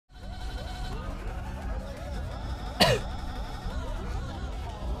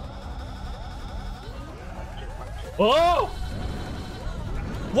Oh!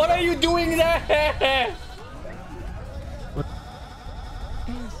 What are you doing there?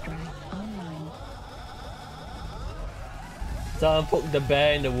 Someone poked the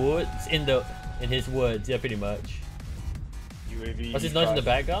bear in the woods, in his woods, yeah, pretty much. UAV. What's this noise in the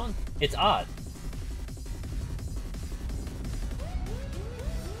background? It's art.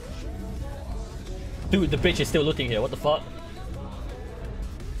 Dude, the bitch is still looking here. What the fuck?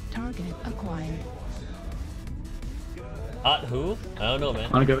 Target acquired. Art who? I don't know, man.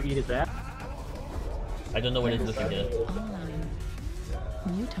 Wanna go eat his ass? I don't know when it's looking here. Online.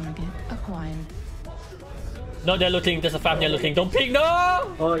 New target acquired. No, they're looking. There's a family looking. Don't peek,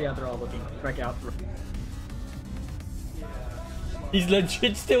 no! Oh yeah, they're all looking. Strike out. He's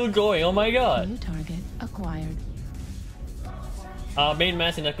legit still going. Oh my god. New target acquired. Main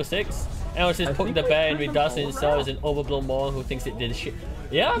mass in Echo 6. And says poke the bear and redoes himself as an overblown moron who thinks it did shit.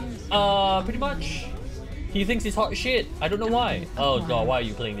 Yeah, pretty much. He thinks it's hot shit. I don't know why. Oh god, why are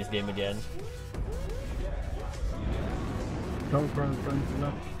you playing this game again? Don't run.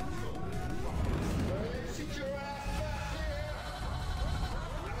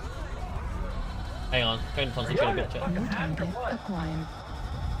 Hang on, trying to concentrate a bit. New target acquired.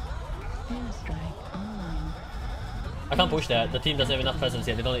 Airstrike online. I can't push that. The team doesn't have enough presence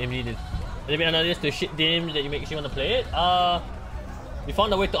yet. They don't even need it. They made another to shit game that you make you want to play it. We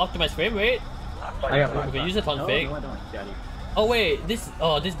found a way to optimize frame rate. We can use it on fake. No, I don't, Daddy. Oh wait, this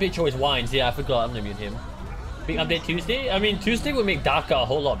bitch always whines. Yeah, I forgot. I'm gonna mute him. Big update Tuesday. I mean, Tuesday will make Daka a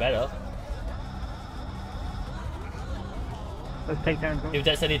whole lot better. Let's take down.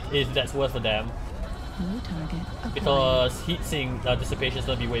 If that's worth for them. New target acquired. Because heatsink dissipation is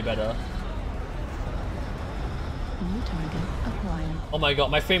gonna be way better. New target acquired. Oh my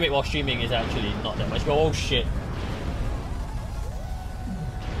god, my frame rate while streaming is actually not that much. Oh shit.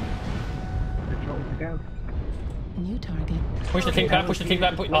 New target. Push the ThinkPad, push the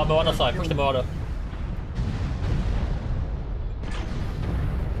ThinkPad, push Marauder side, push the Marauder.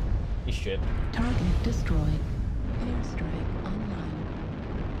 He's stripped. Target destroyed. Airstrike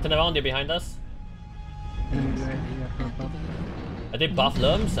online. Turn around, they're behind us. Activated. Are they buff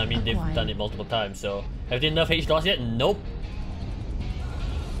Lerms? I mean, they've done it multiple times, so... Have they nerfed H-DOS yet? Nope.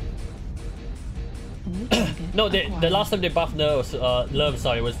 New target No, the acquired. last time they buffed Lerms,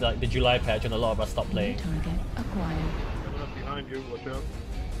 sorry, was like the July patch and a lot of us stopped New playing. target acquired. Coming up behind you, watch out.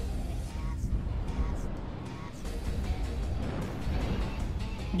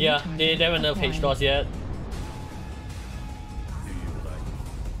 New Yeah, target they haven't nerfed acquired. H-DOS yet.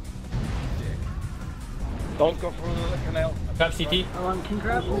 Don't go through the canal. Grab CT. Can you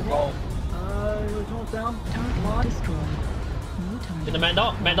grab the ball? It was almost down. Target destroyed. New target. In the Mad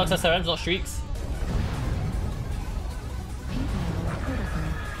Dog. Mad Dogs are SRMs, not streaks. Peak level critical.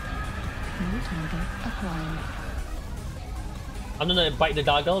 New target acquired. I'm gonna bite the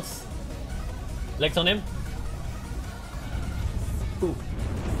Dargles. Legs on him. Ooh.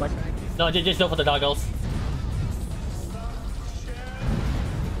 Like, No, just go for the Dargles.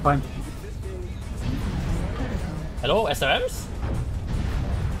 fine. Hello, SRMs?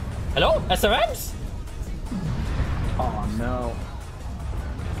 Hello, SRMs? Oh no.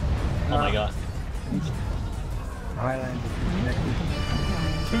 Oh my god. Highland.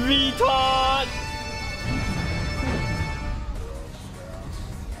 Retard!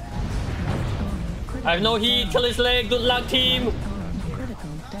 I have no heat, kill his leg, good luck team! Critical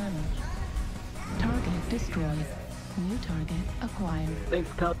damage. Target destroyed. New target acquired.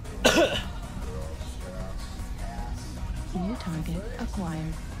 Thanks, Cup. New target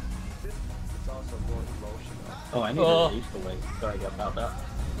acquired. Oh, I need Oh. to release the way. Sorry about that.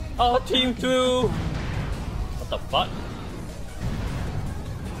 Oh, team 2! What the fuck?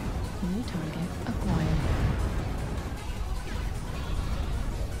 New target acquired.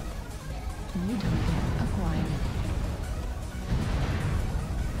 New target acquired.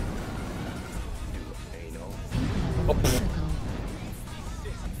 Oh, pfft. Critical.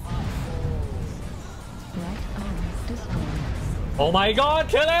 Right arm destroyed. Oh my god,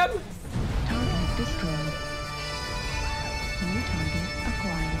 kill him! Target destroyed. New target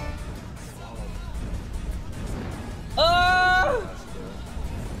acquired. Ah!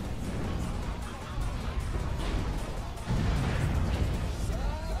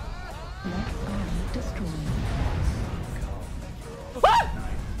 Left arm destroyed. Ah!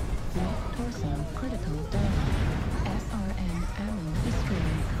 Left torso critical damage. SRM ammo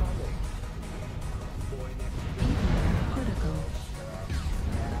destroyed. Critical.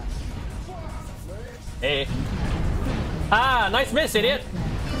 Hey. Ah, nice miss, idiot!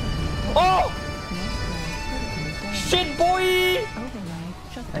 Oh! Shit, boy! Override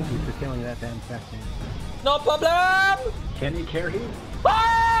shut Thank down. you for killing that damn fat man. No problem! Can you carry?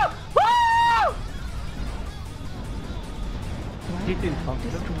 Ah! Ah! Right He's in eye front of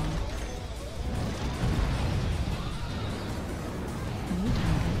him. destroyed. New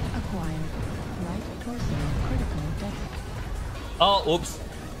target acquired. Right torso critical death. Oh, oops.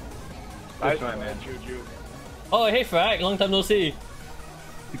 Nice try, one, man. Juju. Oh, hey, Frag. Long time no see.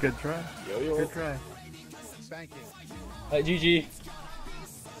 It's a good try. Yo, yo. Good try. Alright, GG.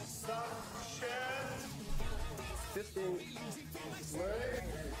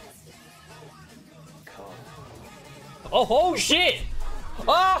 Oh shit!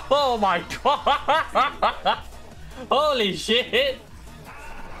 Oh my god! Holy shit!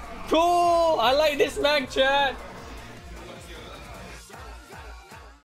 Cool! I like this mag chat!